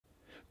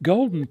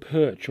Golden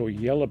perch or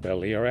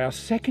yellowbelly are our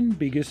second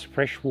biggest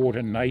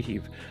freshwater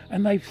native,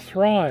 and they've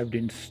thrived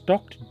in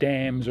stocked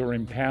dams or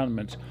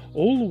impoundments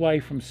all the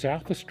way from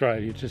South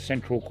Australia to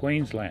central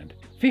Queensland.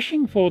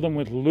 Fishing for them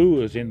with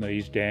lures in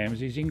these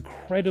dams is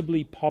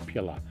incredibly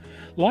popular.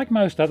 Like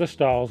most other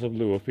styles of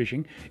lure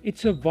fishing,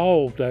 it's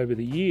evolved over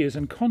the years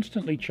and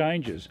constantly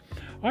changes.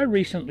 I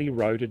recently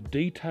wrote a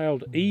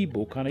detailed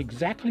ebook on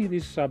exactly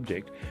this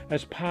subject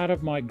as part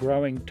of my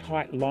Growing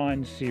Tight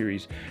Lines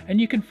series, and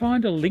you can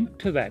find a link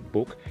to that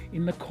book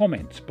in the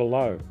comments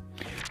below.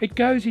 It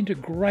goes into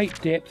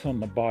great depth on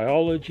the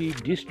biology,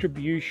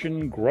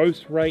 distribution,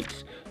 growth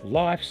rates,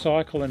 life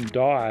cycle and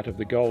diet of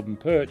the golden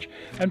perch,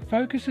 and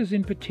focuses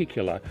in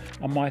particular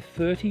on my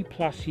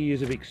 30+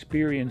 years of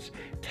experience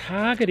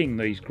targeting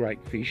these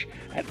great fish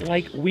at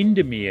Lake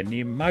Windermere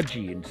near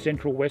Mudgee in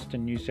central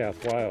western New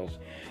South Wales.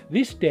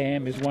 This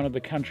dam is one of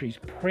the country's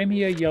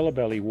premier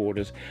yellowbelly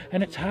waters,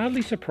 and it's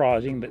hardly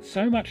surprising that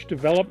so much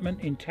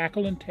development in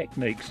tackle and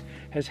techniques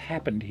has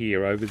happened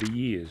here over the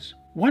years.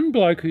 One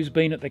bloke who's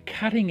been at the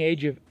cutting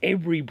edge of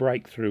every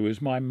breakthrough is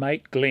my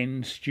mate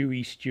Glen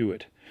Stewie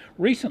Stewart.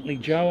 Recently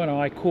Joe and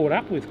I caught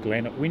up with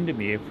Glen at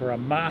Windermere for a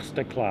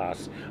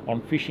masterclass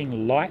on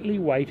fishing lightly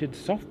weighted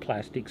soft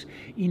plastics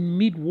in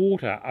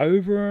mid-water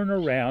over and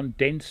around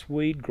dense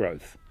weed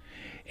growth.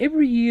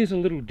 Every year's a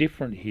little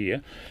different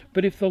here,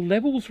 but if the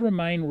levels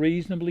remain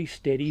reasonably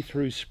steady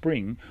through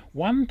spring,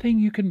 one thing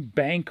you can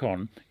bank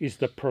on is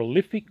the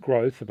prolific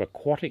growth of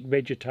aquatic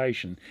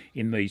vegetation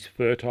in these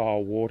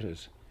fertile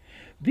waters.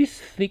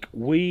 This thick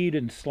weed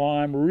and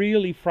slime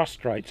really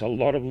frustrates a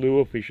lot of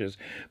lure fishers,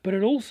 but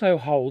it also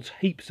holds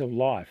heaps of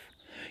life.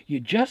 You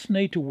just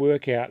need to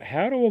work out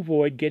how to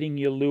avoid getting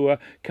your lure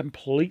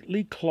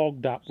completely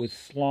clogged up with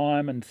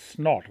slime and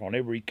snot on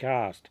every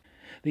cast.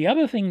 The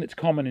other thing that's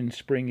common in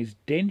spring is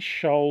dense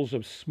shoals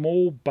of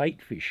small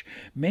bait fish,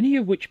 many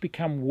of which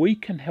become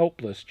weak and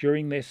helpless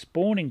during their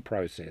spawning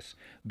process,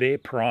 their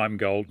prime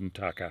golden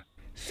tucker.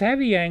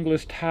 Savvy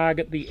anglers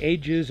target the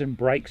edges and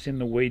breaks in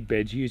the weed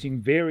beds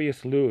using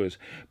various lures,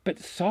 but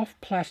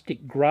soft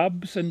plastic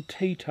grubs and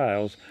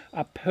T-tails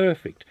are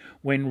perfect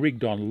when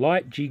rigged on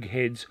light jig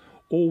heads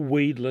or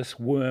weedless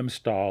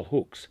worm-style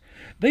hooks.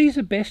 These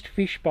are best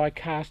fished by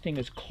casting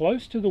as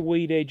close to the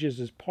weed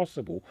edges as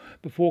possible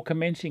before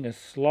commencing a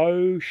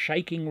slow,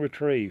 shaking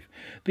retrieve.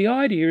 The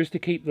idea is to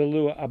keep the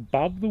lure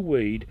above the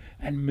weed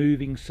and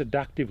moving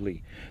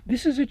seductively.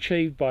 This is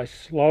achieved by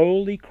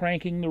slowly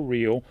cranking the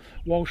reel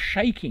while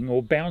shaking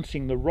or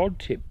bouncing the rod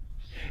tip.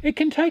 It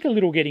can take a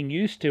little getting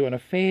used to and a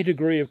fair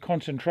degree of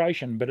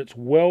concentration, but it's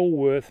well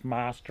worth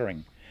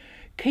mastering.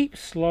 Keep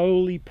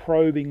slowly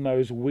probing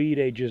those weed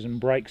edges and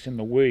breaks in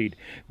the weed.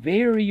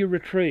 Vary your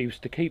retrieves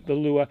to keep the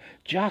lure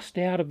just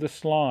out of the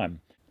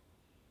slime.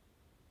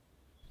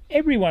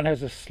 Everyone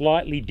has a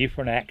slightly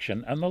different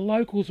action, and the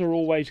locals are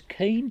always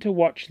keen to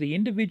watch the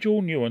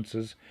individual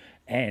nuances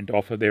and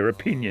offer their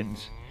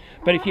opinions.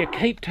 But if you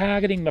keep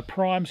targeting the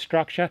prime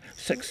structure,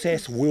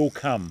 success will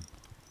come.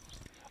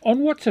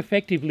 On what's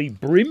effectively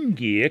brim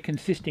gear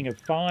consisting of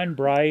fine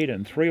braid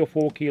and 3 or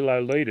 4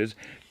 kilo leaders,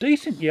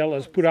 decent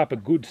yellers put up a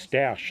good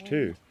stoush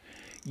too.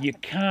 You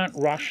can't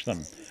rush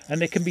them, and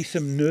there can be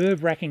some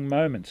nerve-wracking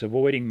moments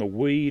avoiding the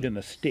weed and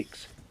the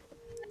sticks.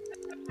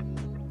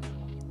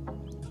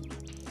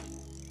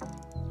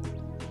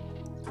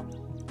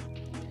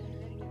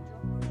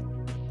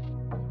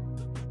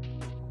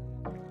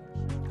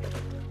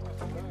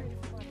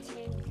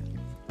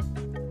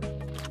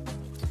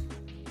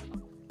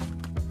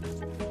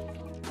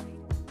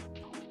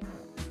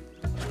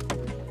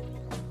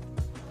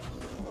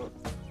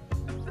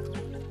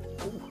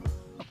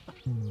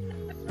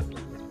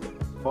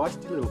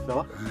 Feisty little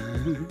fella.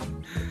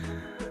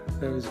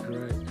 That was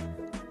great.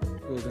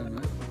 Well done,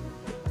 mate.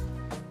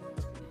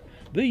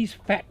 These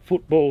fat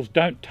footballs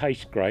don't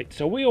taste great,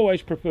 so we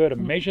always prefer to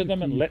measure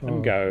them and let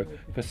them go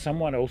for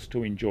someone else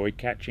to enjoy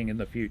catching in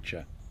the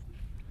future.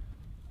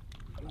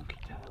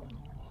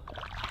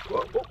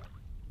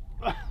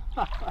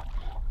 A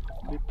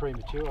bit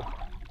premature.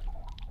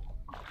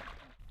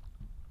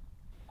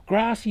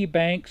 Grassy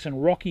banks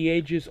and rocky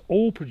edges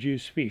all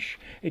produce fish.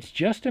 It's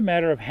just a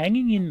matter of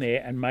hanging in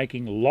there and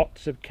making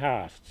lots of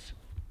casts.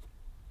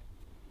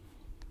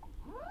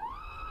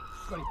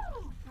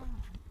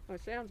 Oh,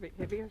 it sounds a bit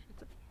heavier.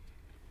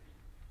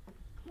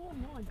 Oh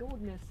my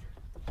goodness.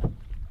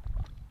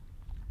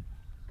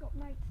 Got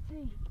mate's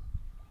tea.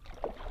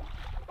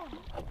 Oh,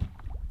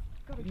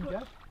 got a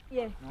good,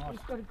 yeah, nice. He's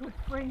got a good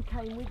friend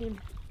came with him.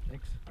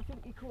 Thanks. I think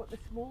you caught the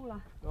smaller.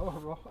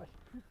 Oh, right.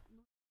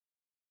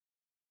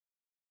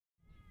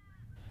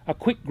 A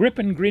quick grip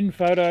and grin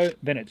photo,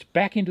 then it's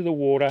back into the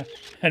water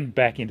and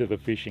back into the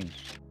fishing.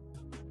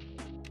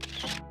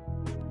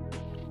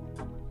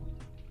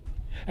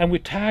 And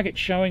with targets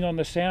showing on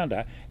the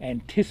sounder,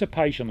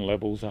 anticipation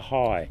levels are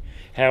high.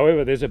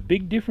 However, there's a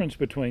big difference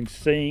between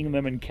seeing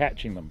them and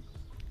catching them.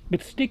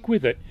 But stick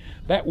with it.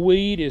 That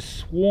weed is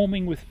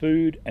swarming with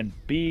food, and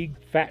big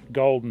fat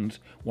goldens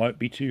won't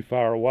be too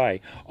far away,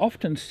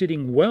 often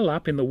sitting well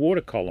up in the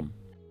water column.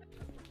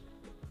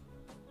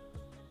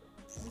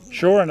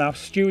 Sure enough,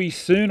 Stewie's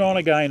soon on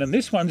again, and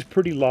this one's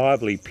pretty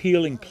lively,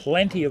 peeling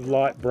plenty of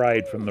light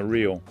braid from the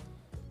reel.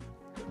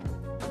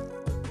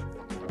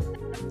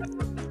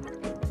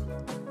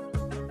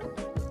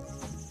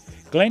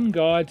 Glen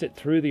guides it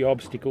through the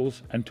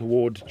obstacles and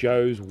towards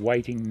Joe's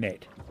waiting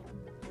net.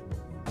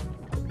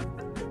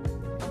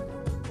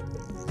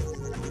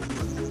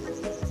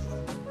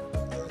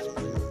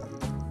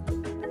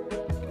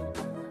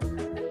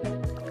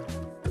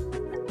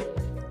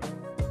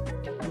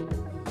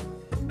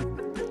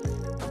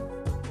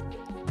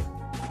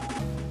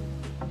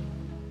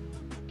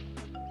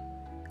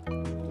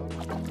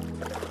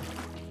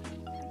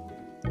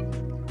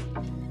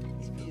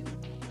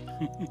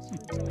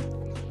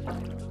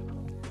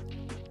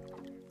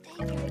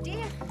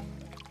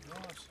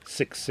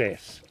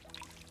 Success.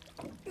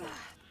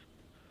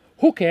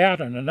 Hook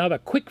out and another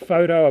quick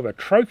photo of a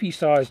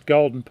trophy-sized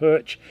golden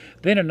perch,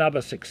 then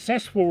another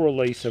successful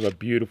release of a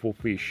beautiful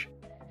fish.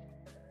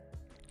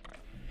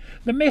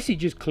 The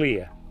message is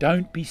clear.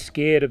 Don't be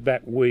scared of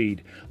that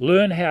weed.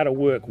 Learn how to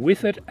work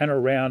with it and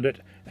around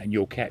it, and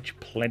you'll catch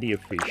plenty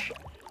of fish.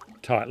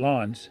 Tight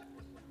lines.